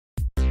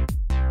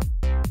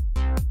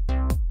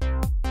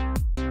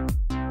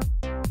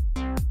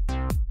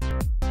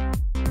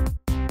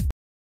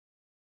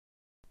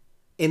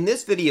In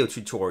this video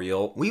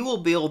tutorial, we will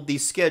build the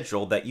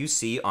schedule that you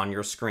see on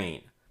your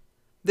screen.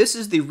 This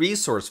is the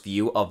resource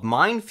view of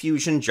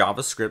MindFusion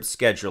JavaScript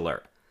Scheduler.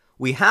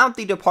 We have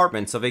the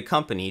departments of a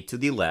company to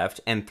the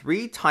left and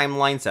 3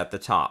 timelines at the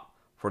top,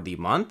 for the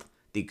month,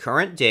 the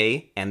current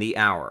day, and the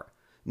hour.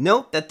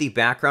 Note that the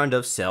background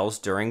of cells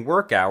during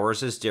work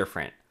hours is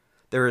different.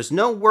 There is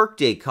no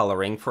workday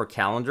coloring for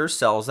calendar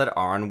cells that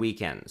are on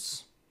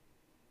weekends.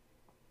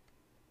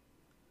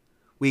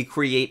 We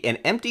create an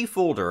empty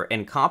folder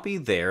and copy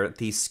there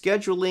the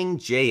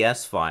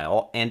scheduling.js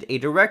file and a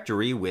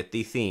directory with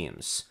the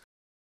themes.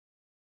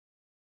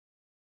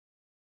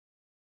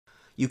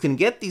 You can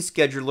get the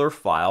scheduler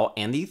file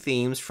and the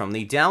themes from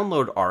the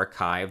download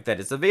archive that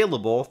is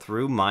available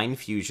through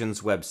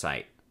MindFusion's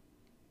website.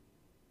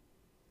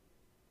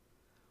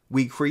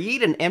 We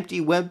create an empty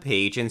web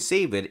page and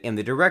save it in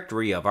the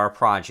directory of our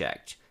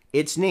project.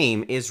 Its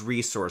name is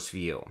Resource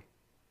View.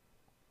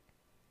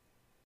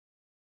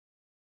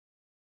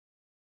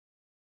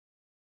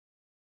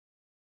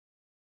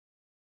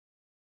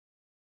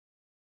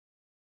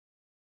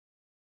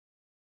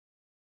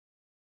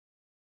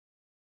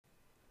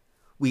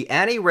 We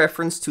add a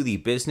reference to the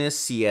business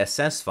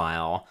CSS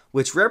file,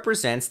 which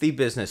represents the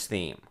business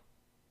theme.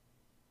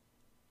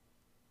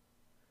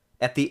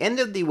 At the end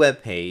of the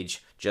web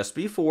page, just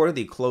before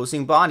the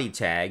closing body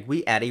tag,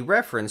 we add a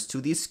reference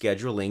to the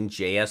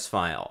scheduling.js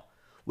file.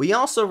 We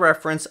also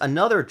reference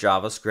another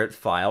JavaScript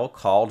file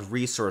called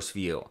Resource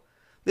View.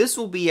 This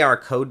will be our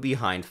code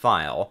behind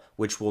file,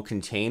 which will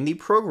contain the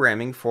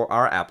programming for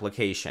our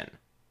application.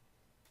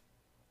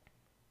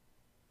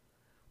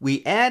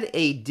 We add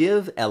a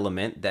div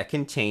element that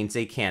contains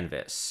a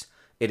canvas.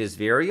 It is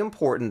very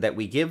important that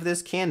we give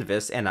this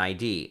canvas an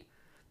ID.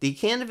 The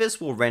canvas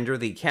will render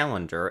the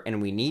calendar,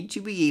 and we need to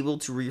be able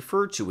to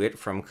refer to it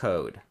from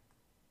code.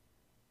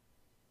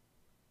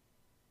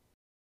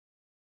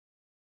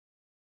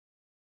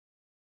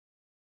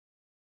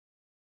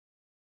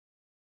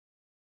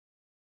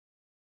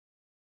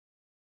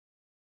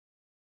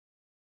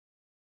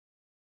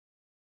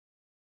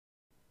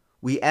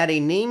 We add a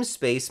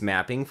namespace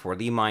mapping for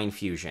the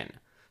MindFusion.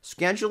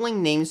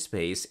 Scheduling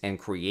namespace and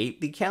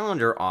create the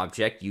calendar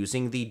object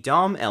using the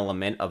DOM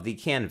element of the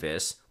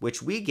canvas,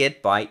 which we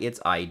get by its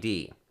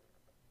ID.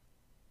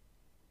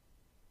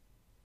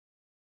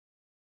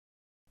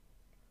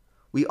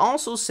 We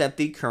also set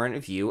the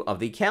current view of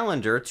the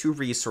calendar to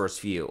Resource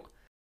View.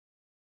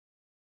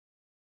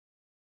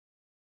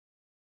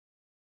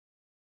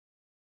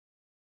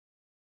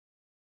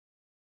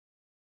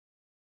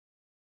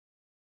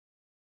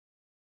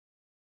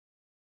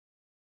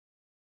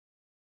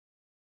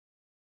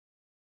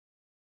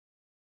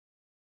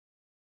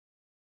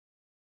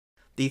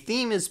 The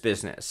theme is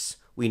business.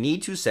 We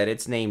need to set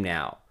its name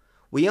now.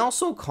 We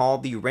also call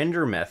the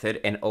render method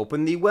and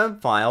open the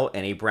web file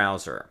in a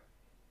browser.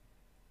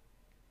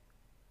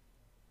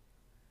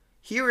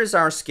 Here is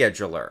our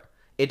scheduler.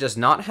 It does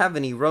not have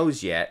any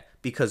rows yet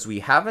because we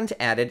haven't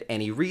added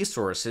any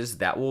resources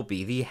that will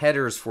be the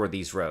headers for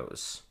these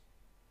rows.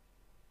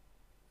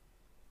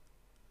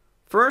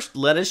 First,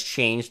 let us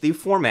change the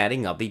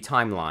formatting of the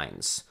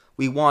timelines.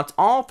 We want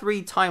all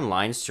 3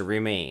 timelines to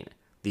remain.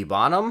 The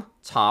bottom,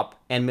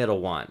 top, and middle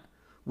one.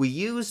 We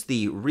use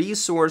the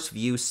Resource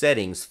View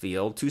Settings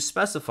field to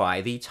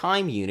specify the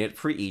time unit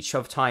for each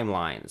of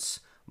timelines,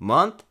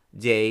 month,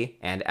 day,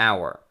 and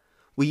hour.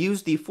 We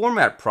use the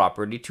Format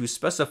property to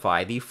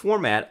specify the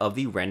format of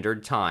the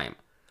rendered time.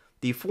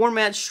 The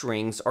format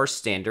strings are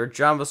standard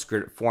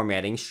JavaScript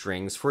formatting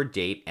strings for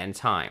date and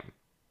time.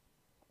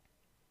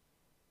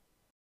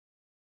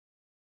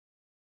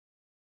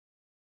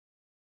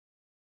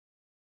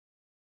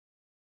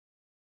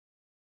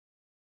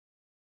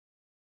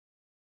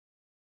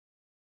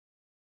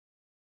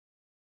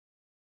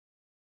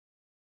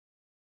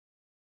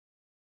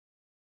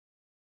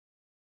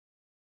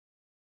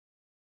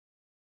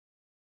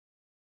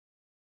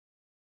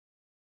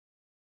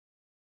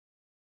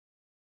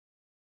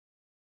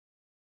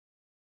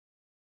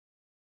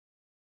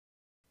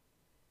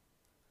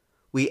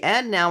 We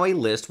add now a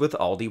list with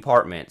all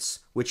departments,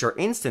 which are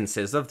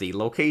instances of the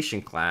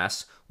location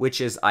class, which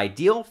is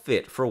ideal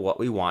fit for what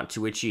we want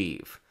to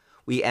achieve.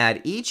 We add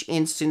each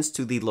instance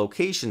to the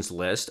locations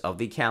list of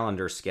the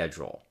calendar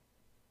schedule.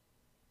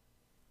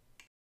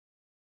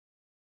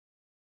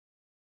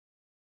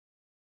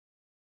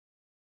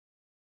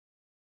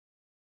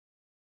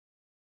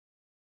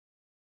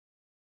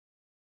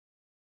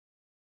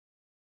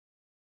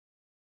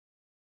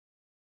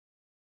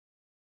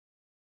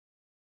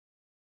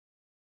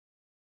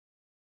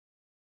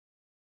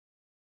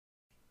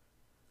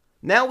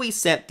 Now we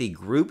set the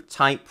group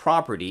type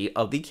property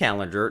of the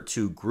calendar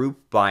to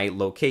group by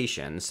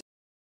locations.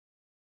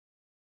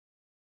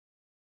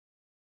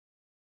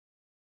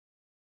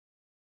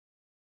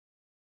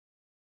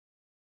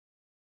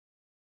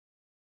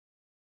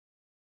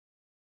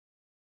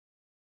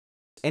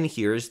 And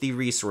here's the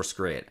resource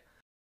grid.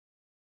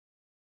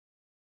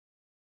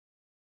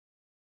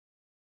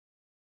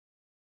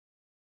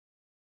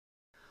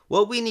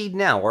 What we need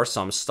now are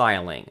some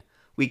styling.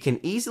 We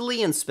can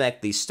easily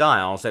inspect the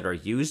styles that are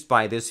used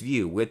by this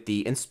view with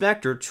the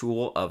Inspector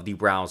tool of the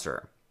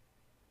browser.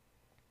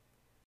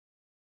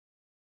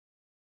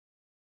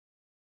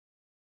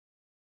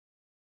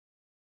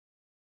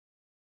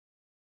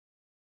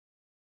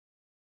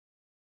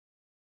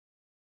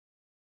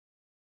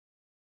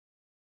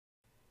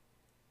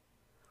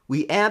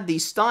 We add the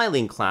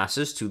styling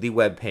classes to the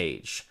web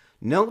page.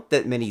 Note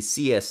that many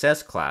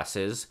CSS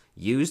classes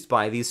used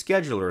by the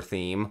scheduler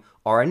theme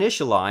are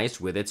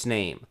initialized with its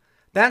name.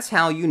 That's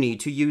how you need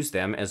to use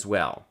them as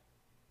well.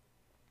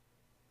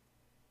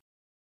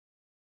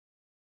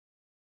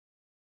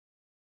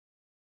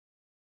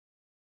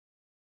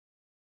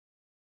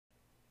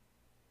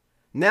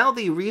 Now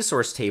the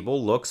resource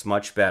table looks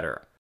much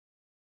better.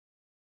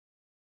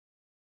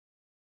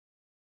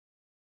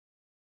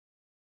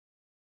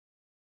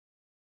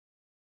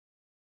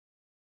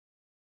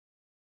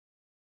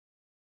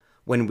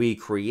 When we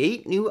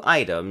create new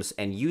items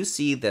and you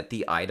see that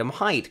the item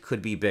height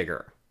could be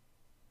bigger.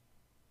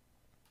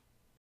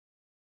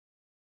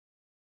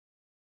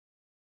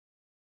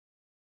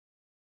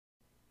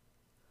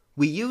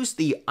 We use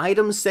the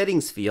Item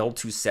Settings field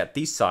to set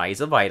the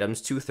size of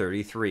items to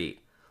 33.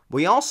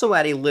 We also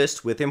add a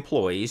list with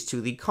employees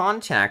to the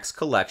Contacts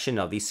collection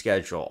of the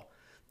schedule.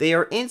 They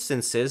are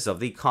instances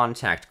of the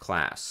Contact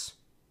class.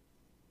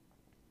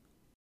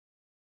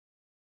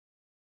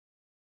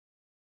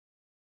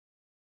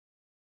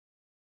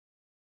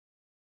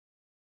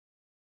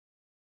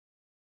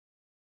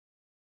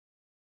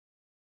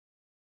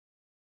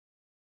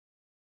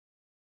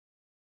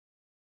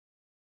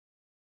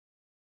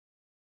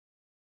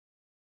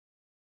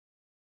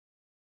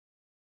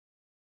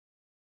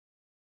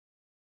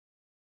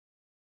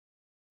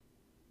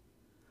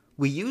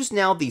 We use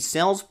now the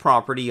cells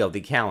property of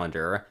the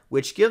calendar,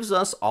 which gives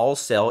us all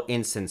cell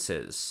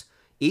instances.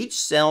 Each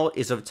cell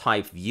is of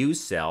type view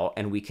cell,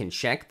 and we can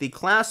check the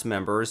class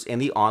members in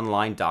the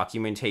online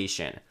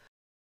documentation.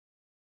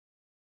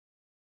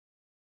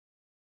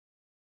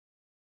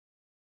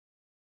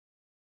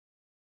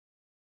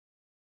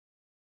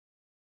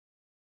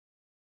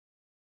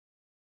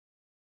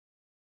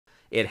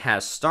 It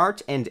has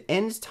start and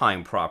end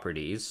time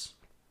properties,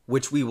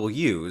 which we will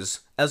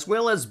use, as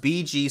well as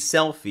BG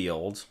cell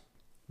field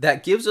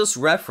that gives us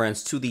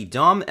reference to the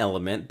DOM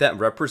element that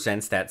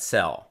represents that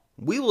cell.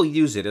 We will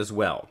use it as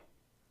well.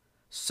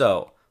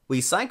 So,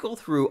 we cycle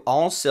through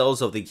all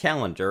cells of the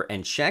calendar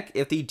and check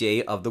if the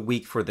day of the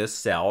week for this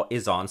cell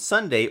is on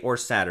Sunday or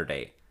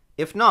Saturday.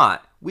 If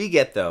not, we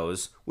get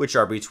those, which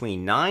are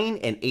between 9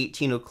 and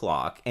 18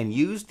 o'clock, and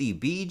use the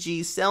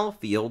BG cell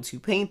field to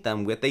paint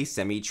them with a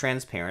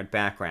semi-transparent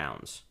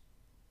background.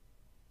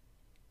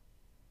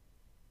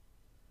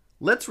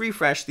 Let's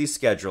refresh the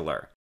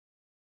scheduler.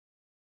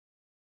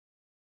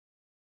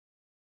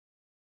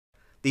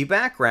 The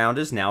background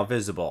is now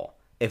visible.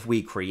 If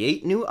we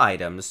create new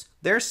items,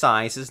 their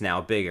size is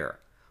now bigger.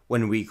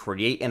 When we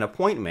create an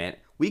appointment,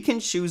 we can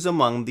choose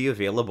among the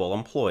available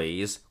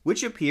employees,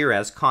 which appear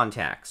as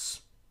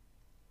contacts.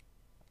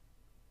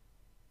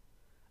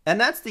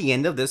 And that's the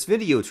end of this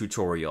video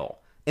tutorial.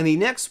 In the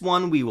next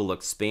one, we will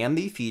expand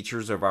the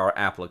features of our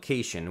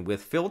application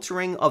with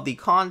filtering of the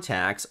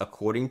contacts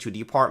according to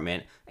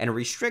department and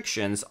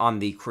restrictions on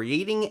the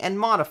creating and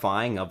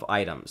modifying of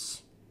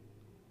items.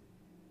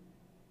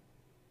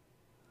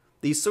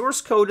 The source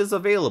code is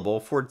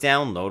available for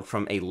download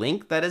from a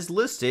link that is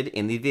listed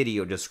in the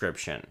video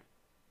description.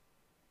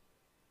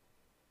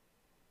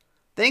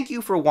 Thank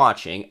you for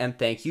watching, and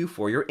thank you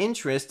for your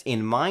interest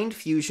in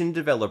MindFusion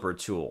Developer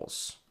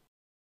Tools.